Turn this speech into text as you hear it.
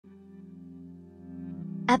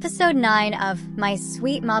Episode 9 of My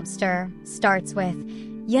Sweet Mobster starts with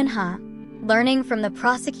Eunha learning from the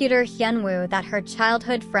prosecutor Hyunwoo that her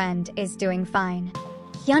childhood friend is doing fine.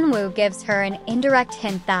 Hyunwoo gives her an indirect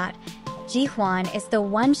hint that Ji Hwan is the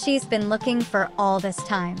one she's been looking for all this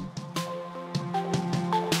time.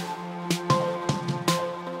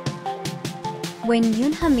 When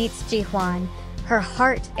Eunha meets Ji Hwan, her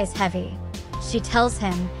heart is heavy. She tells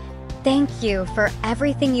him, "Thank you for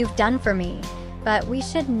everything you've done for me, but we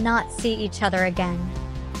should not see each other again."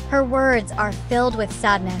 Her words are filled with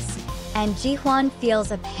sadness, and Ji Hwan feels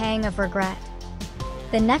a pang of regret.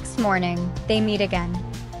 The next morning, they meet again.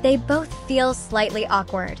 They both feel slightly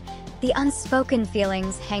awkward, the unspoken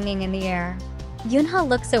feelings hanging in the air. Eunha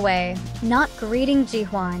looks away, not greeting Ji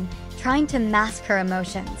Hwan, trying to mask her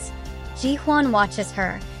emotions. Ji Hwan watches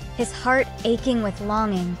her, his heart aching with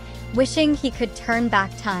longing, wishing he could turn back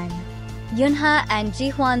time. Eunha and Ji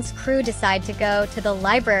Hwan's crew decide to go to the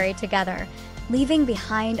library together, leaving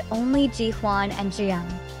behind only Ji Hwan and Jiyoung.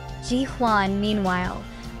 Ji Hwan, meanwhile,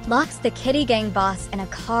 locks the kitty gang boss in a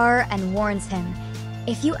car and warns him,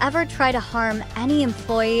 "If you ever try to harm any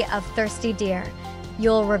employee of Thirsty Deer,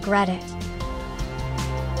 you'll regret it."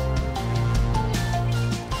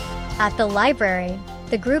 At the library,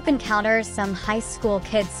 the group encounters some high school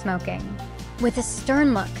kids smoking. With a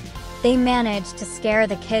stern look, they manage to scare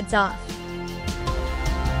the kids off.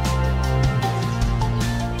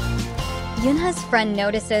 Eunha's friend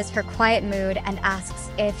notices her quiet mood and asks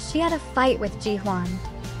if she had a fight with Ji Hwan.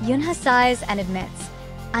 Eunha sighs and admits,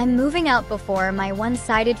 "I'm moving out before my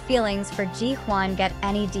one-sided feelings for Ji Hwan get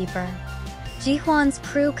any deeper." Ji Hwan's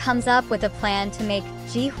crew comes up with a plan to make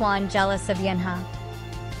Ji Hwan jealous of Eunha.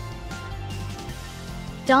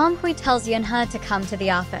 Dong Hui tells Eunha to come to the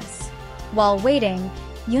office. While waiting,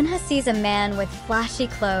 Eunha sees a man with flashy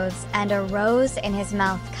clothes and a rose in his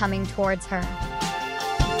mouth coming towards her.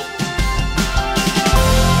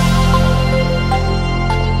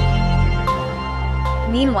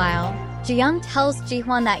 Meanwhile, Jiyoung tells Ji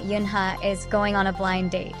Hwan that Eunha is going on a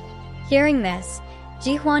blind date. Hearing this,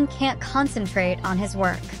 Ji Hwan can't concentrate on his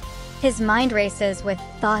work. His mind races with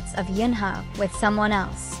thoughts of Eunha with someone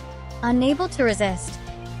else. Unable to resist,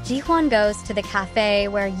 Ji Hwan goes to the cafe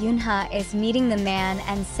where Eunha is meeting the man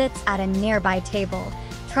and sits at a nearby table,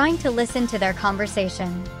 trying to listen to their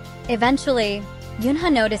conversation. Eventually,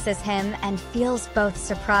 Eunha notices him and feels both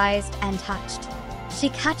surprised and touched. She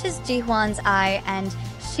catches Ji Hwan's eye and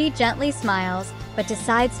she gently smiles but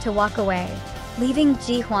decides to walk away, leaving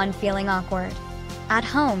Ji Hwan feeling awkward. At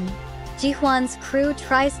home, Ji Hwan's crew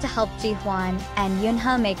tries to help Ji Hwan and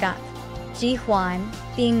Eunha make up. Ji Hwan,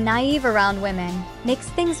 being naive around women, makes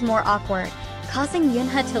things more awkward, causing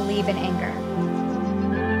Eunha to leave in anger.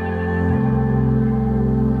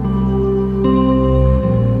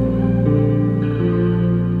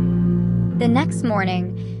 The next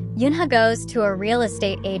morning, Eunha goes to a real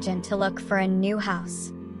estate agent to look for a new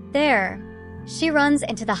house. There, she runs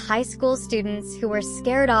into the high school students who were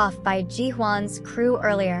scared off by Ji Hwan's crew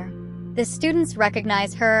earlier. The students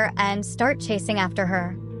recognize her and start chasing after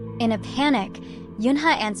her. In a panic,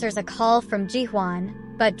 Eunha answers a call from Ji Hwan,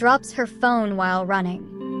 but drops her phone while running.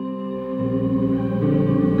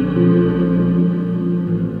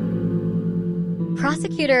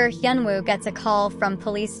 Prosecutor Hyunwoo gets a call from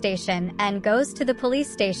police station and goes to the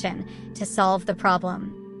police station to solve the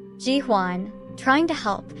problem. Ji Hwan, trying to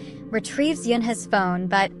help, retrieves Eunha's phone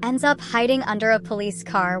but ends up hiding under a police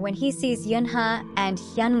car when he sees Eunha and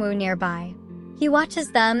Hyunwoo nearby. He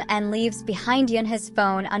watches them and leaves behind Eunha's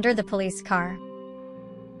phone under the police car.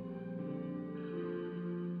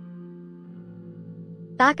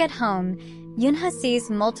 Back at home, Eunha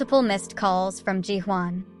sees multiple missed calls from Ji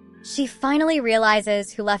Hwan. She finally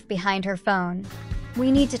realizes who left behind her phone.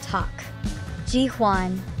 "We need to talk." Ji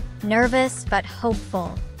Hwan, nervous but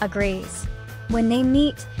hopeful, agrees. When they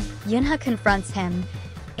meet, Eunha confronts him.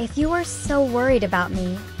 "If you were so worried about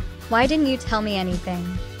me, why didn't you tell me anything?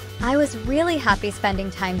 I was really happy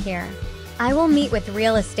spending time here. I will meet with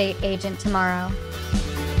real estate agent tomorrow."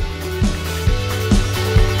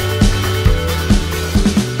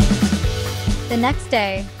 The next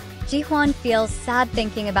day, Ji Hwan feels sad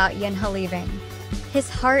thinking about Eunha leaving. His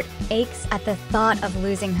heart aches at the thought of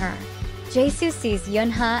losing her. Jae-soo sees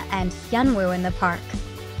Eunha and Hyunwoo in the park.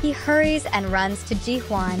 He hurries and runs to Ji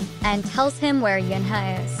Hwan and tells him where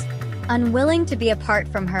Eunha is. Unwilling to be apart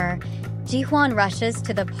from her, Ji Hwan rushes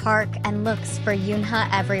to the park and looks for Eunha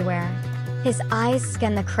everywhere. His eyes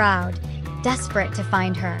scan the crowd, desperate to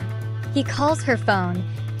find her. He calls her phone,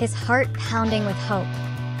 his heart pounding with hope.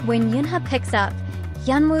 When Eunha picks up,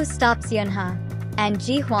 Hyunwoo stops Eunha, and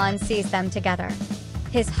Ji Hwan sees them together.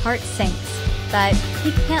 His heart sinks. but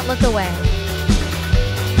he can't look away.